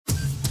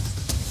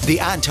The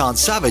Anton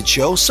Savage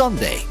Show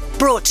Sunday.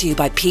 Brought to you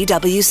by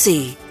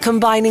PwC.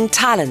 Combining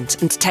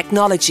talent and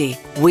technology,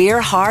 we're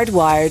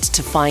hardwired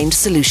to find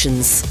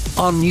solutions.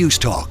 On News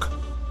Talk.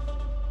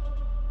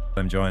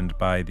 I'm joined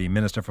by the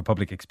Minister for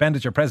Public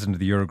Expenditure, President of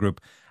the Eurogroup,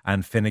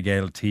 and Fine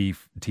Gael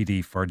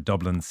TD for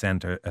Dublin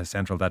Central,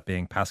 that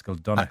being Paschal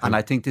Donohoe. And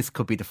I think this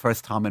could be the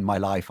first time in my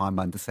life I'm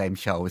on the same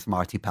show as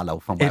Marty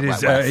Pellow from Wet Wet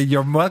West. It is.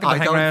 You're welcome to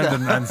hang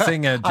around and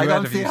sing a duet. I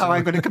don't see how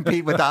I'm going to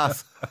compete with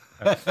that.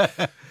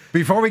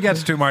 Before we get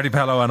to Marty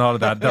Pellow and all of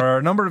that, there are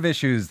a number of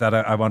issues that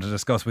I want to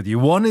discuss with you.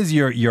 One is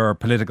your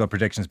political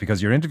predictions,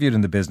 because you're interviewed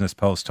in the Business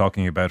Post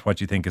talking about what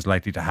you think is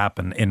likely to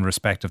happen in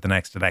respect of the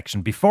next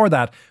election. Before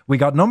that, we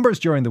got numbers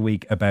during the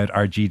week about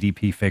our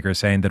GDP figure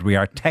saying that we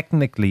are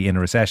technically in a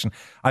recession.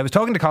 I was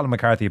talking to Colin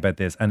McCarthy about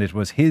this, and it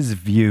was his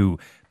view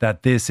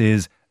that this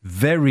is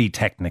very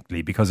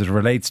technically, because it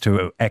relates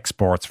to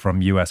exports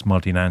from US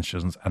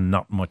multinationals and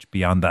not much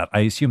beyond that. I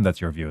assume that's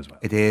your view as well.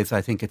 It is.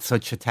 I think it's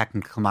such a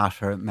technical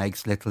matter. It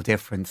makes little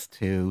difference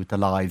to the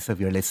lives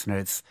of your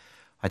listeners.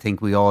 I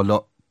think we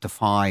all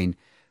define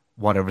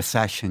what a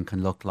recession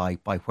can look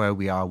like by where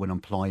we are with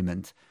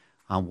employment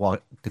and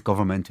what the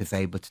government is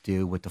able to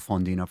do with the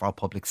funding of our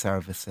public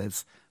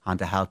services and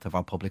the health of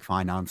our public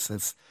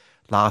finances.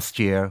 Last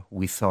year,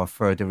 we saw a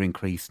further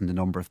increase in the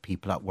number of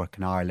people at work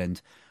in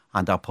Ireland,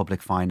 and our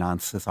public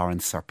finances are in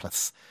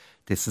surplus.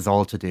 This is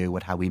all to do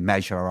with how we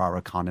measure our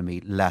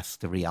economy, less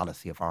the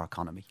reality of our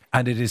economy.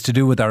 And it is to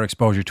do with our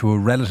exposure to a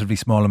relatively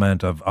small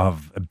amount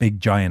of big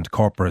giant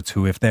corporates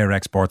who, if their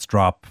exports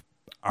drop,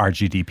 our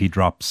GDP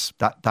drops.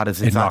 That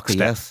is exactly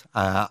it.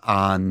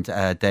 And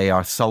they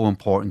are so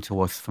important to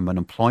us from an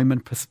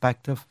employment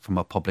perspective, from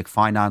a public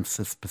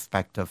finances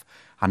perspective,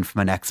 and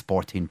from an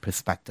exporting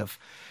perspective.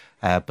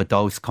 But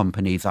those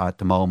companies at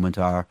the moment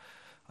are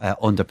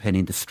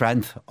underpinning the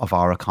strength of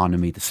our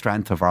economy, the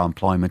strength of our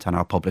employment and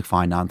our public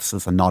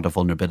finances, and not a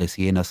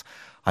vulnerability in it.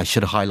 I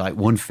should highlight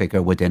one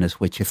figure within it,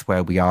 which is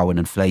where we are with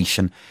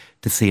inflation.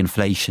 To see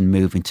inflation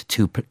moving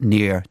to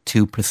near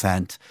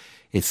 2%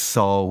 is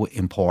so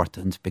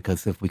important,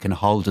 because if we can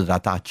hold it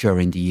at that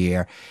during the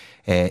year,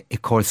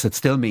 of course it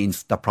still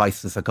means that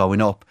prices are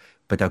going up,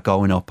 but they're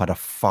going up at a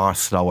far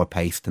slower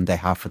pace than they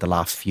have for the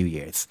last few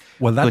years.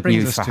 Well, that good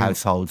brings news us for to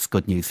households,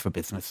 good news for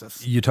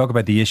businesses. You talk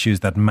about the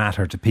issues that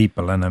matter to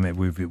people, and I mean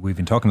we've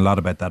been talking a lot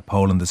about that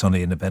poll in the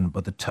Sunday Independent,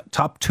 but the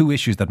top two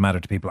issues that matter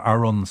to people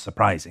are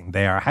unsurprising.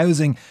 They are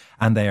housing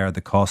and they are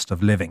the cost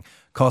of living.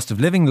 Cost of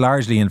living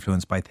largely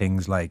influenced by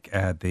things like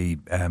the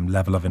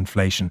level of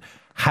inflation.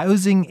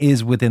 Housing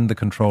is within the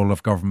control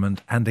of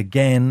government, and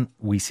again,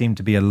 we seem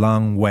to be a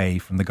long way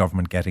from the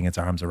government getting its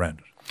arms around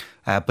it.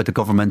 But the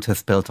government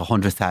has built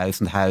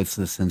 100,000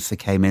 houses since it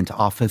came into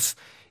office,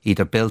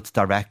 either built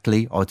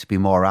directly or, to be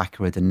more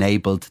accurate,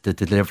 enabled the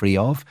delivery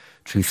of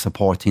through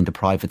supporting the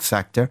private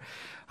sector.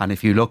 And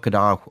if you look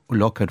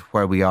at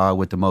where we are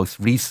with the most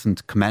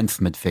recent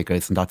commencement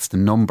figures, and that's the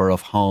number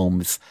of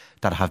homes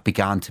that have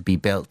begun to be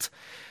built.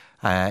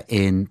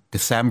 In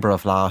December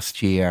of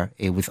last year,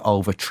 it was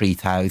over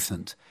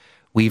 3,000.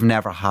 We've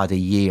never had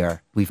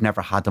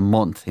a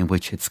month in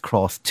which it's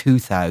crossed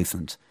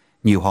 2,000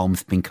 new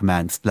homes being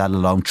commenced, let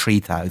alone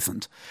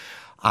 3,000.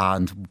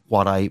 And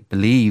what I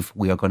believe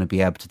we are going to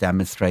be able to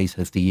demonstrate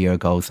as the year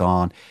goes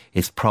on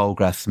is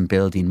progress in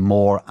building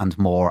more and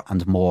more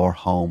and more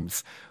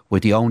homes. We're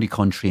the only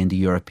country in the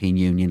European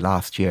Union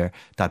last year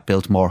that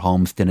built more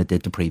homes than it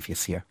did the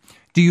previous year.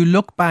 Do you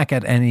look back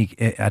at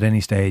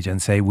any stage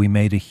and say we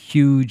made a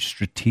huge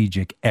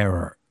strategic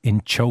error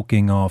in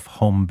choking off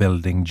home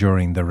building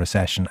during the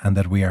recession, and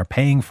that we are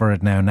paying for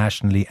it now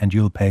nationally and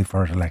you'll pay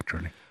for it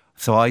electorally?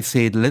 So I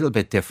see it a little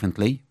bit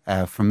differently.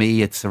 For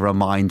me, it's a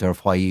reminder of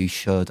why you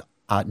should,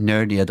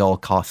 nearly at all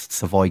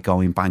costs, avoid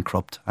going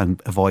bankrupt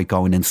and avoid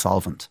going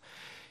insolvent.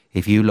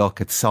 If you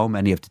look at so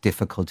many of the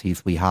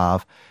difficulties we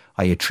have,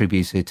 I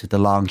attribute it to the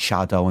long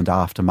shadow and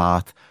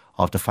aftermath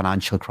of the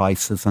financial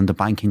crisis and the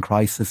banking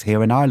crisis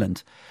here in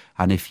Ireland.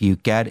 And if you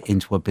get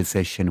into a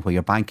position where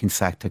your banking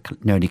sector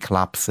nearly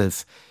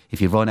collapses,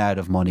 if you run out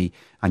of money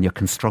and your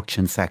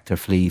construction sector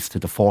flees to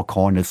the four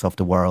corners of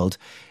the world,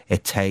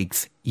 it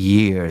takes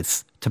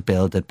years to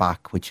build it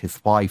back, which is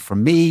why, for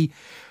me,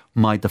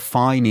 my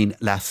defining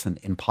lesson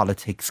in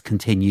politics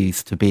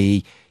continues to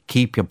be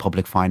keep your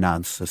public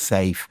finances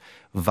safe,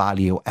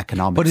 value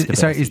economic stability.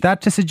 Sorry, is that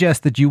to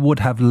suggest that you would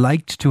have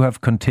liked to have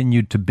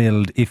continued to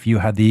build if you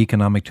had the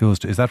economic tools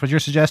to? Is that what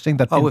you're suggesting?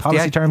 That in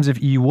policy terms,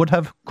 if you would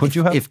have, could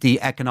you have? If the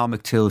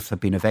economic tools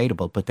had been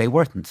available, but they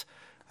weren't.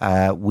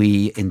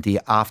 We, in the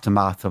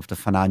aftermath of the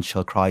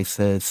financial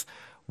crisis,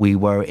 we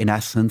were in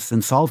essence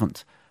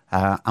insolvent.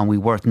 And we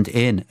weren't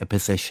in a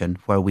position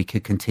where we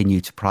could continue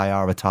to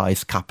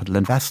prioritise capital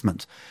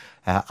investment.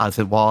 As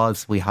it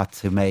was, we had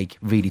to make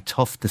really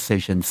tough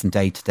decisions in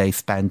day-to-day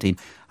spending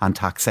and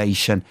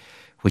taxation,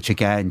 which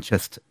again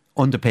just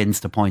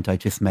underpins the point I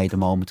just made a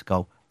moment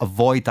ago.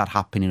 Avoid that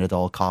happening at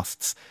all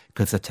costs,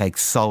 because it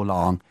takes so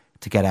long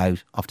to get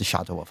out of the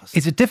shadow of us.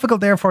 Is it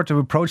difficult, therefore, to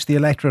approach the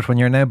electorate when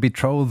you're now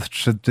betrothed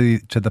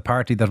to the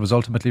party that was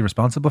ultimately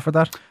responsible for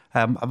that?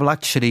 Well,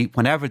 actually,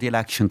 whenever the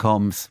election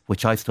comes,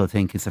 which I still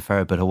think is a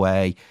fair bit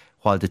away,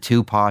 while the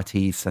two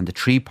parties and the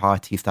three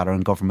parties that are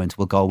in government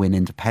will go in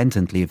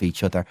independently of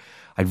each other,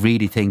 I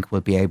really think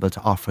we'll be able to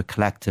offer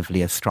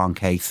collectively a strong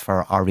case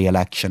for our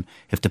re-election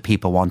if the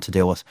people want to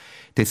do it.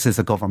 This is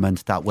a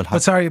government that will have...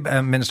 But sorry,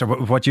 Minister,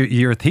 what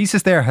your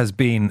thesis there has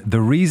been,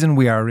 the reason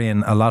we are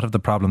in a lot of the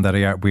problem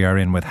that we are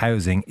in with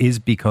housing is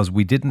because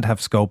we didn't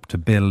have scope to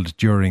build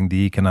during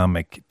the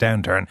economic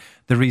downturn.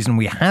 The reason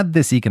we had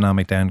this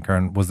economic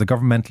downturn was the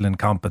governmental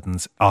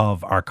incompetence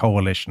of our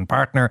coalition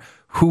partner,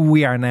 who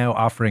we are now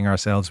offering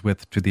ourselves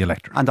with to the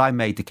electorate. And I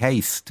made the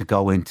case to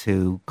go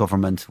into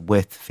government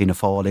with Fianna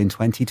Fáil in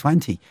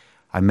 2020.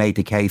 I made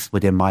the case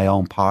within my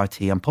own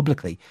party and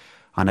publicly.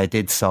 And I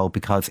did so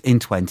because in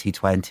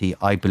 2020,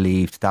 I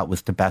believed that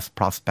was the best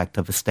prospect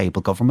of a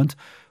stable government,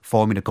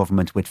 forming a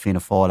government with Fianna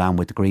Fáil and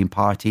with the Green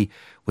Party,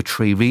 with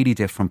three really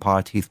different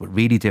parties, with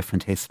really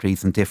different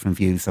histories and different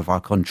views of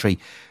our country.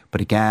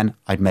 But again,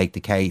 I'd make the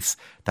case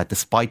that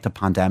despite the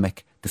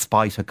pandemic,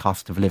 despite a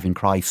cost of living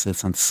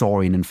crisis and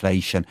soaring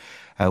inflation,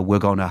 we're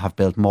going to have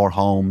built more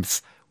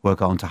homes. We're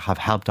going to have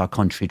helped our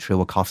country through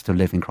a cost of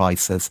living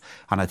crisis.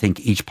 And I think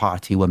each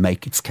party will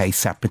make its case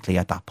separately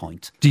at that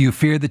point. Do you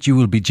fear that you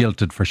will be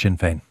jilted for Sinn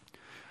Féin?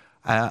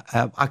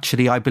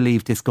 Actually, I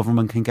believe this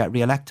government can get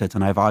re-elected.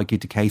 And I've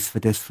argued the case for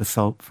this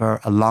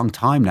for a long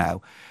time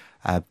now.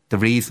 The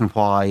reason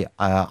why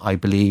I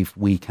believe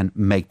we can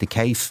make the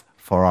case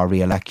for our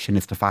re-election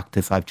is the fact,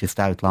 as I've just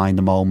outlined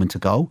a moment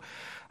ago.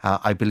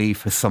 I believe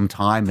for some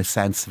time a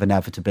sense of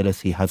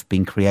inevitability has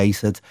been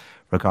created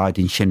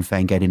regarding Sinn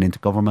Féin getting into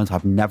government.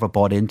 I've never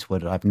bought into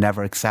it. I've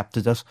never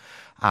accepted it.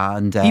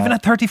 And even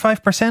at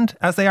 35%,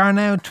 as they are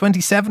now,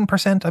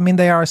 27%, I mean,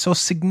 they are so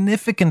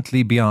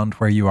significantly beyond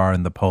where you are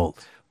in the polls.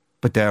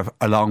 But they're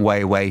a long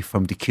way away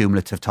from the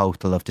cumulative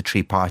total of the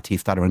three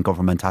parties that are in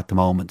government at the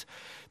moment.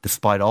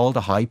 Despite all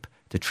the hype,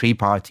 the three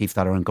parties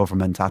that are in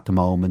government at the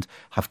moment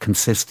have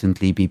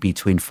consistently been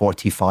between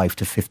 45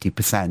 to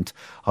 50%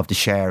 of the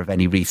share of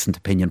any recent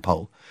opinion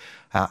poll.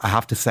 I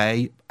have to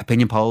say,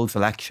 opinion polls,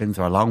 elections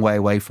are a long way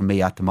away from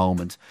me at the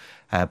moment.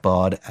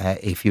 But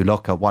if you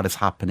look at what is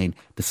happening,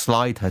 the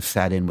slide has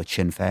set in with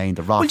Sinn Féin,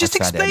 the rot has set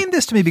in. Well, just explain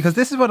this to me, because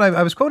this is what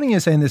I was quoting you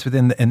saying this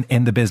within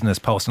in the Business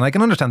Post, and I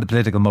can understand the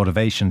political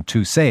motivation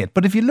to say it.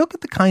 But if you look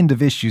at the kind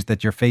of issues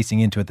that you're facing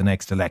into at the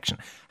next election,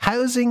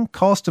 housing,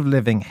 cost of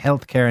living,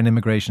 healthcare and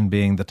immigration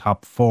being the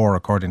top four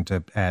according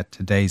to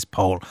today's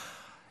poll,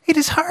 it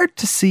is hard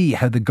to see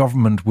how the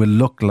government will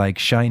look like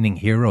shining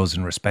heroes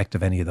in respect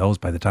of any of those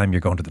by the time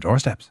you're going to the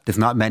doorsteps. There's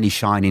not many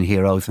shining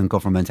heroes in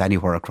government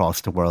anywhere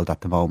across the world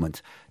at the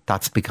moment.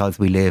 That's because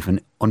we live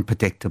in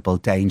unpredictable,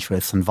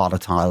 dangerous and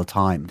volatile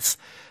times.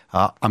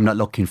 I'm not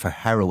looking for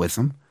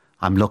heroism.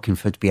 I'm looking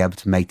for to be able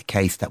to make the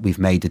case that we've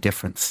made a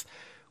difference.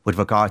 With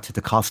regard to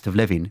the cost of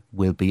living,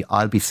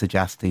 I'll be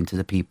suggesting to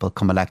the people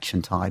come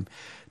election time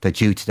that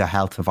due to the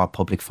health of our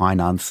public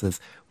finances,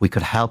 we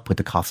could help with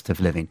the cost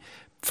of living.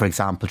 For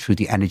example, through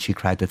the energy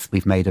credits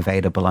we've made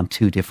available on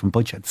two different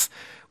budgets.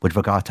 With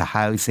regard to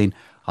housing,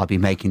 I'll be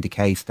making the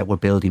case that we're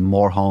building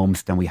more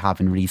homes than we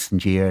have in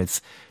recent years,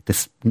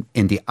 this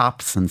in the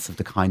absence of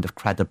the kind of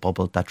credit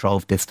bubble that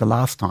drove this the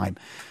last time.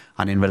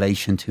 And in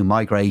relation to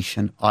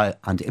migration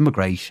and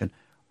immigration,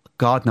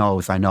 God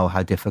knows I know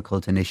how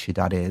difficult an issue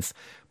that is,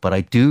 but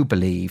I do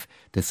believe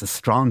there's a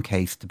strong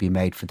case to be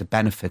made for the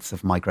benefits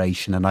of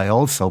migration. And I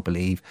also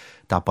believe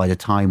that by the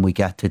time we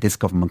get to this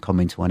government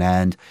coming to an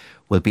end,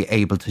 we'll be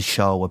able to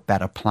show a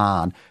better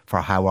plan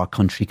for how our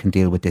country can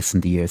deal with this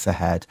in the years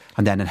ahead.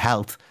 And then in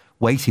health,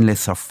 waiting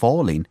lists are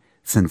falling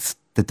since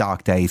the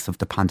dark days of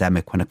the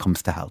pandemic when it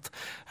comes to health.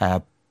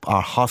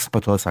 Our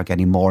hospitals are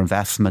getting more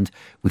investment.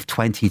 We've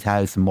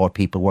 20,000 more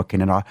people working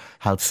in our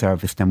health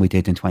service than we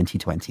did in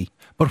 2020.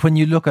 But when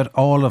you look at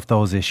all of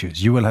those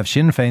issues, you will have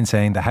Sinn Féin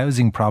saying the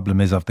housing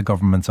problem is of the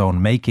government's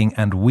own making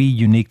and we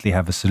uniquely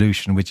have a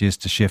solution, which is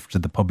to shift to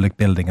the public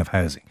building of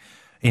housing.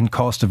 In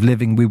cost of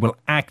living, we will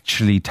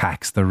actually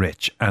tax the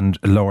rich and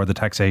lower the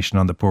taxation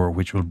on the poor,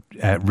 which will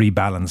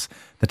rebalance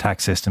the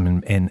tax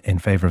system in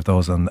favour of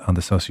those on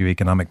the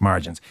socioeconomic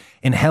margins.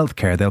 In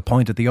healthcare, they'll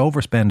point at the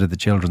overspend of the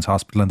Children's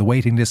Hospital and the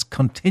waiting list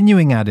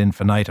continuing ad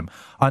infinitum.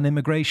 On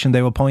immigration,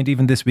 they will point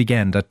even this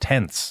weekend at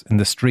tents in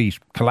the street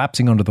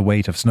collapsing under the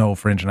weight of snow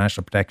for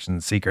international protection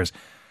seekers.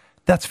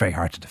 That's very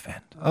hard to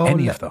defend.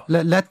 Any of those.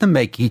 Let them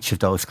make each of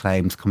those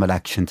claims come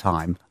election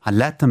time and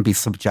let them be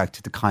subject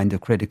to the kind of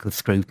critical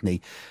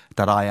scrutiny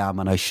that I am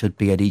and I should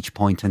be at each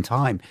point in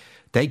time.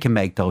 They can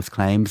make those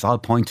claims. I'll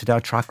point to their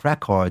track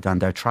record,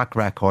 and their track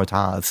record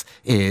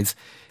is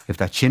if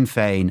that Sinn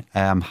Féin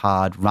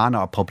had ran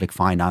our public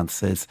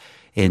finances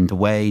in the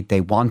way they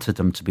wanted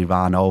them to be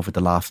ran over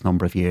the last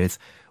number of years,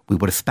 we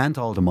would have spent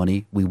all the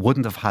money. We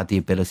wouldn't have had the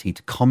ability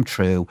to come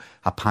through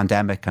a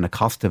pandemic and a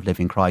cost of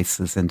living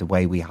crisis in the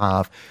way we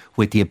have,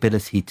 with the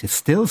ability to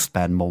still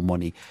spend more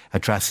money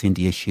addressing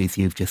the issues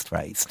you've just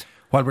raised.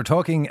 While we're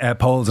talking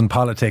polls and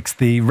politics,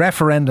 the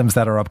referendums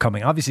that are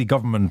upcoming, obviously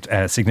government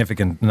not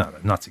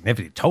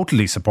significant,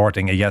 totally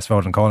supporting a yes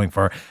vote and calling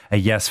for a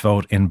yes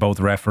vote in both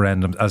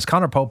referendums. As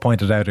Conor Pope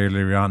pointed out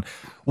earlier on,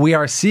 we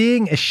are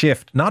seeing a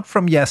shift, not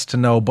from yes to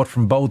no, but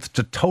from both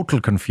to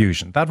total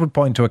confusion. That would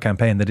point to a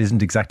campaign that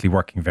isn't exactly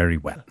working very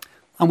well.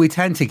 And we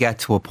tend to get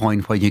to a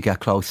point where you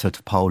get closer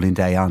to polling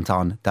day,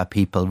 Anton, that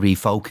people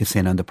refocus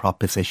in on the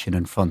proposition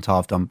in front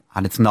of them,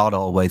 and it's not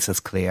always as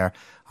clear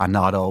and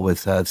not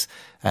always as...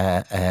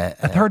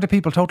 a third of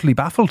people totally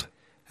baffled.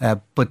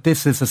 But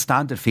this is a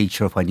standard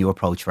feature of when you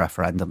approach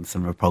referendums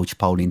and approach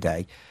polling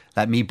day.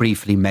 Let me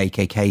briefly make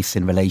a case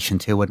in relation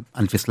to it,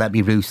 and just let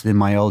me root it in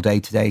my old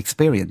day-to-day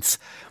experience.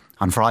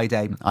 On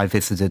Friday, I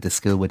visited a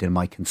school within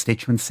my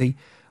constituency.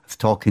 I was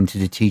talking to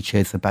the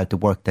teachers about the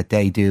work that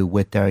they do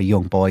with their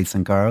young boys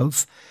and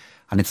girls.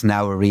 And it's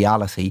now a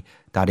reality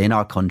that in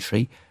our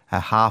country,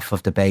 half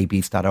of the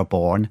babies that are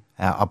born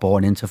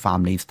into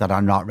families that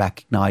are not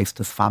recognised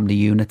as family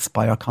units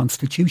by our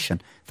constitution.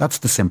 That's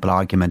the simple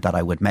argument that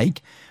I would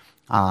make.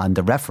 And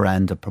the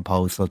referendum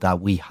proposal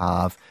that we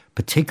have,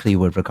 particularly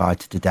with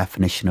regard to the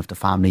definition of the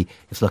family,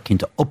 is looking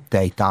to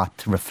update that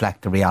to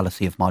reflect the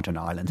reality of modern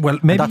Ireland. Well,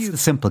 maybe that's the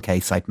simple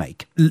case I'd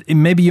make.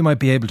 Maybe you might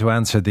be able to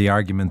answer the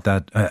argument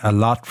that a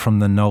lot from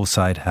the no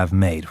side have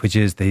made, which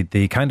is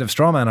the kind of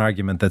strawman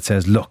argument that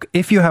says, look,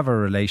 if you have a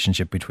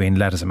relationship between,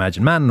 let us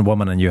imagine, man and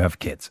woman, and you have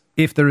kids,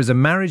 if there is a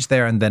marriage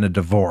there and then a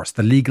divorce,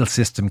 the legal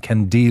system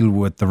can deal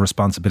with the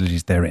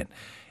responsibilities therein.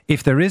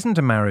 If there isn't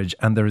a marriage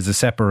and there is a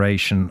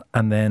separation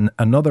and then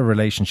another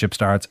relationship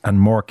starts and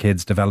more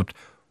kids developed,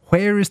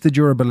 where is the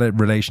durable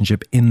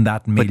relationship in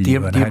that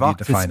milieu, and how do you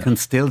define it? Can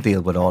still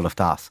deal with all of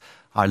that.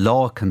 Our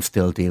law can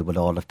still deal with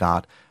all of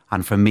that.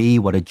 And for me,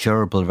 what a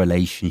durable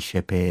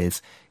relationship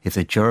is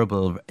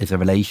a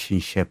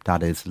relationship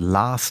that is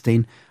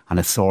lasting and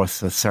a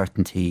source of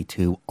certainty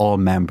to all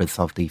members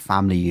of the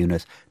family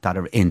unit that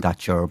are in that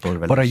durable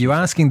relationship. But are you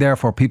asking,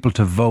 therefore, people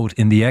to vote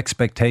in the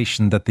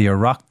expectation that the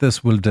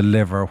Oireachtas will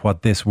deliver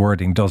what this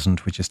wording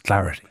doesn't, which is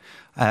clarity?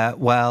 The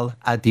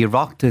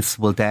Oireachtas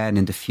will then,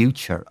 in the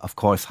future, of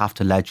course, have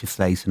to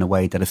legislate in a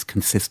way that is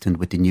consistent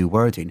with the new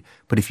wording.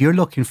 But if you're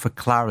looking for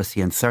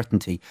clarity and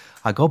certainty,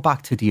 I go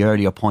back to the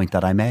earlier point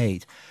that I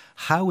made.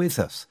 How is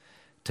it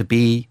to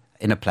be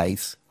in a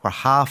place where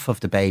half of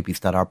the babies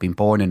that are being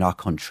born in our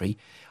country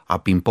are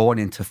being born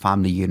into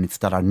family units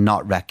that are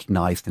not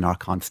recognised in our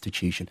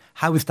constitution?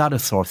 How is that a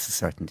source of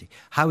certainty?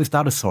 How is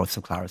that a source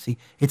of clarity?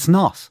 It's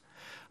not.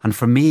 And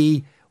for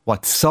me,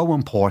 what's so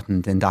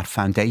important in that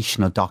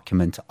foundational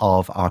document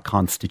of our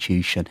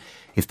constitution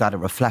is that it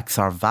reflects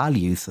our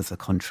values as a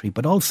country,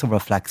 but also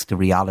reflects the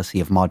reality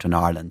of modern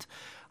Ireland.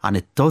 And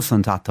it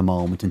doesn't at the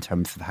moment in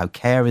terms of how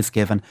care is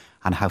given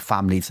and how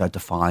families are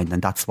defined.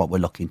 And that's what we're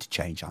looking to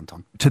change,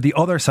 Anton. To the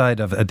other side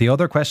of the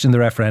other question, the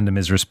referendum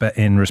is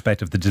in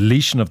respect of the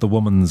deletion of the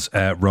woman's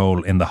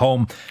role in the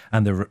home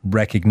and the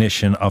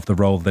recognition of the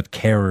role that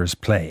carers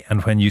play.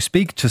 And when you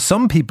speak to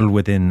some people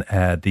within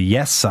the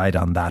yes side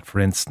on that, for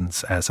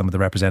instance, some of the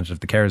representatives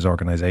of the carers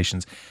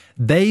organisations,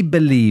 they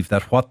believe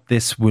that what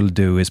this will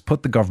do is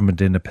put the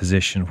government in a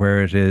position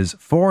where it is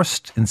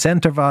forced,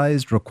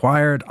 incentivised,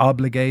 required,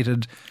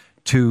 obligated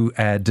to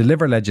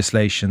deliver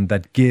legislation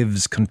that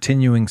gives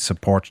continuing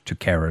support to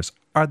carers.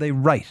 Are they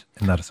right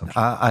in that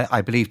assumption? I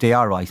believe they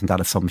are right in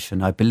that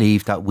assumption. I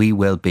believe that we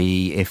will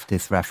be, if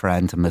this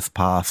referendum is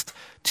passed,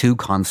 two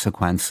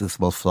consequences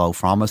will flow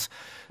from it.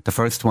 The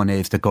first one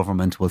is the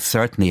government will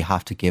certainly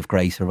have to give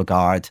greater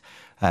regard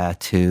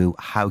to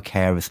how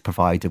care is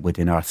provided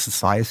within our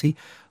society.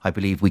 I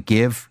believe we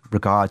give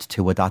regard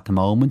to it at the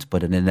moment,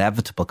 but an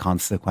inevitable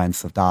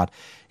consequence of that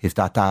is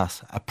that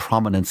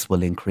prominence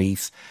will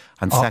increase.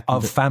 And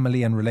of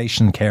family and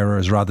relation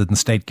carers rather than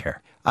state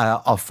care?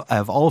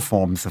 Of all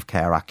forms of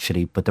care,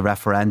 actually. But the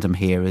referendum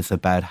here is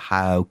about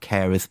how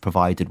care is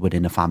provided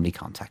within a family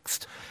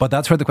context. But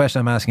that's where the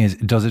question I'm asking is,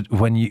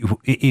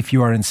 if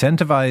you are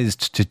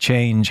incentivised to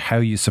change how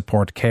you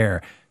support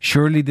care,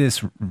 surely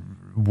this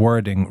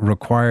wording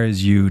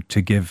requires you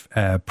to give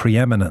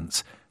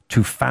preeminence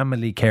to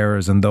family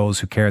carers and those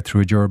who care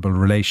through a durable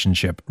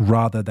relationship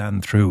rather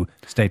than through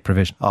state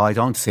provision? Oh, I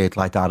don't see it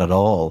like that at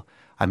all.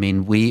 I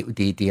mean,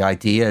 the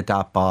idea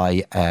that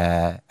by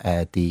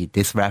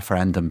this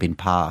referendum being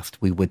passed,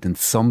 we would in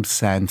some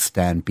sense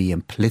then be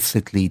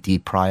implicitly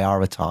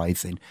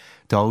deprioritising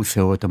those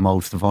who are the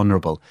most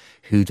vulnerable,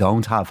 who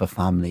don't have a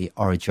family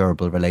or a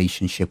durable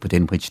relationship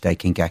within which they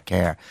can get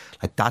care.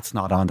 Like, that's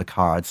not on the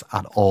cards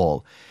at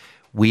all.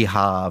 We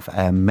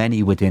have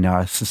many within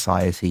our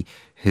society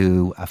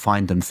who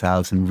find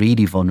themselves in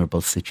really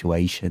vulnerable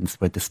situations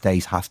where the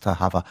state has to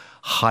have a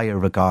higher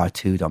regard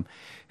to them,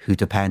 who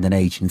depend on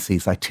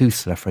agencies like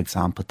TUSLA, for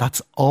example.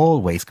 That's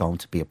always going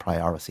to be a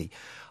priority.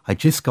 I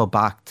just go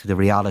back to the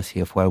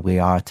reality of where we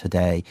are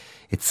today.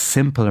 It's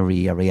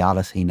simply a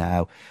reality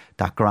now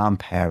that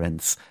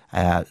grandparents,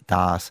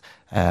 that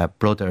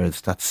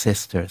brothers, that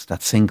sisters,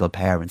 that single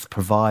parents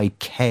provide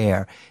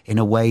care in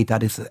a way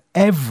that is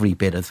every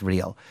bit as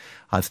real.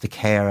 as the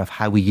care of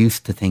how we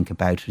used to think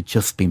about it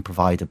just being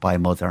provided by a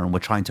mother, and we're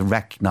trying to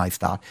recognise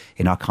that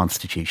in our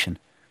constitution.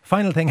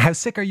 Final thing, how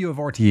sick are you of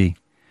RTE?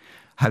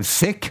 How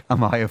sick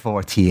am I of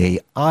RTE?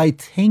 I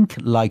think,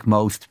 like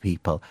most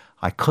people,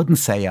 I couldn't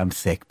say I'm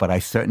sick, but I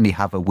certainly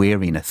have a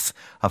weariness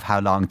of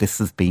how long this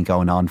has been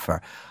going on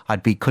for.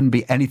 Couldn't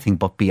be anything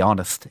but be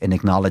honest in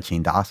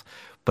acknowledging that.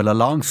 But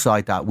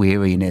alongside that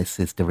weariness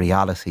is the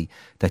reality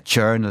that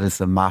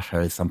journalism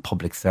matters and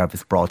public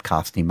service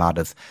broadcasting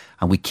matters.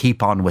 And we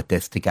keep on with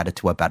this to get it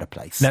to a better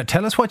place. Now,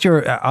 tell us what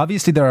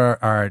obviously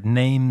there are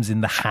names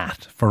in the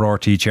hat for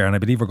RTE chair, and I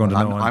believe we're going to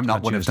know. I'm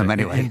not one of them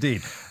anyway.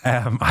 Indeed.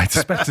 I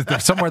suspect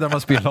that somewhere there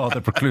must be a law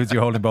that precludes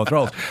you holding both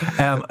roles.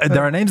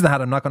 There are names in the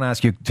hat. I'm not going to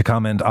ask you to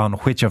comment on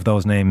which of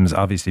those names,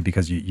 obviously,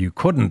 because you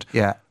couldn't.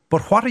 Yeah.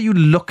 But what are you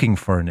looking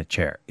for in a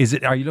chair?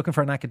 Are you looking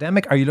for an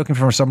academic? Are you looking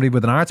for somebody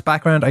with an arts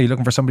background? Are you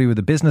looking for somebody with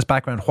a business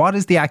background? What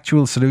is the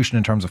actual solution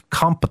in terms of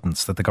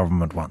competence that the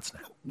government wants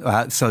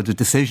now? So the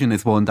decision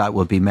is one that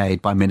will be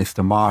made by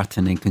Minister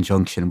Martin in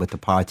conjunction with the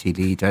party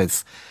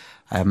leaders.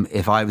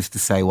 If I was to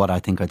say what I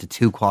think are the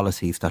two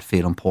qualities that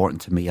feel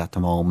important to me at the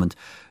moment,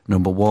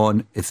 number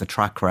one is a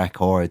track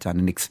record and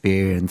an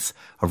experience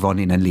of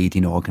running and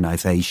leading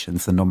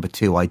organisations. And number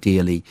two,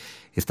 ideally,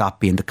 is that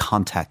being the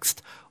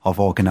context of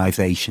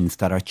organisations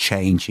that are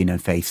changing and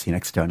facing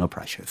external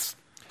pressures.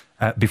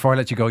 Before I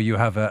let you go, you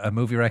have a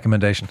movie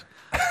recommendation.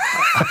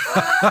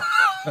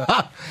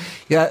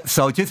 Yeah,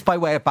 so just by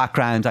way of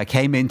background, I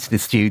came into the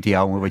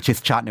studio and we were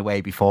just chatting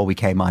away before we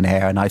came on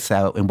air, and I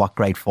said in what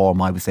great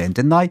form I was in,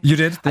 didn't I? You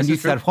did. And you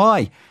said,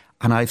 why?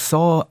 And I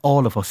saw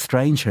All of Us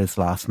Strangers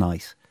last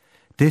night.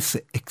 This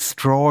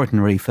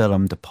extraordinary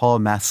film, the Paul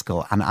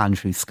Mescal and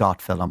Andrew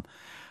Scott film.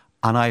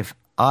 And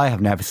I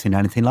have never seen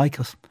anything like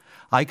it.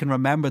 I can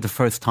remember the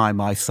first time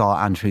I saw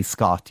Andrew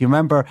Scott. Do you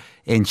remember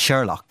in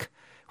Sherlock,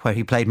 where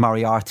he played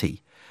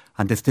Moriarty?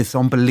 And there's this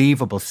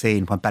unbelievable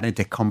scene when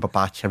Benedict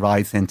Cumberbatch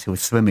arrives into a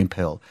swimming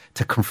pool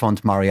to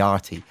confront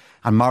Moriarty.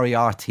 And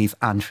Moriarty's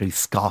Andrew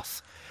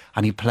Scott.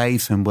 And he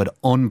plays him with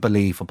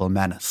unbelievable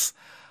menace.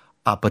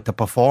 But the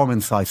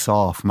performance I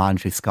saw from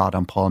Andrew Scott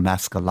and Paul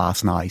Mescal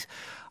last night,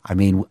 I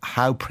mean,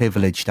 how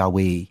privileged are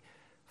we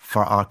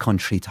for our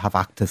country to have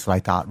actors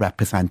like that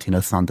representing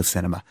us on the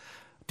cinema?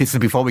 This is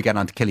before we get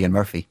on to Cillian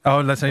Murphy. Oh,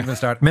 let's not even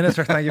start.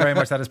 Minister, thank you very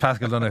much. That is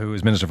Paschal Donohoe, who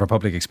is Minister for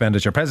Public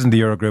Expenditure, President of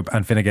the Eurogroup,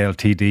 and Fine Gael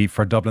TD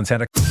for Dublin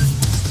Centre.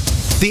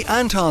 The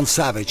Anton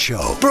Savage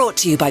Show. Brought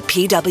to you by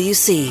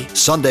PwC.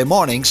 Sunday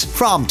mornings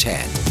from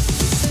 10.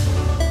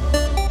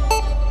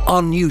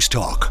 On News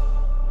Talk.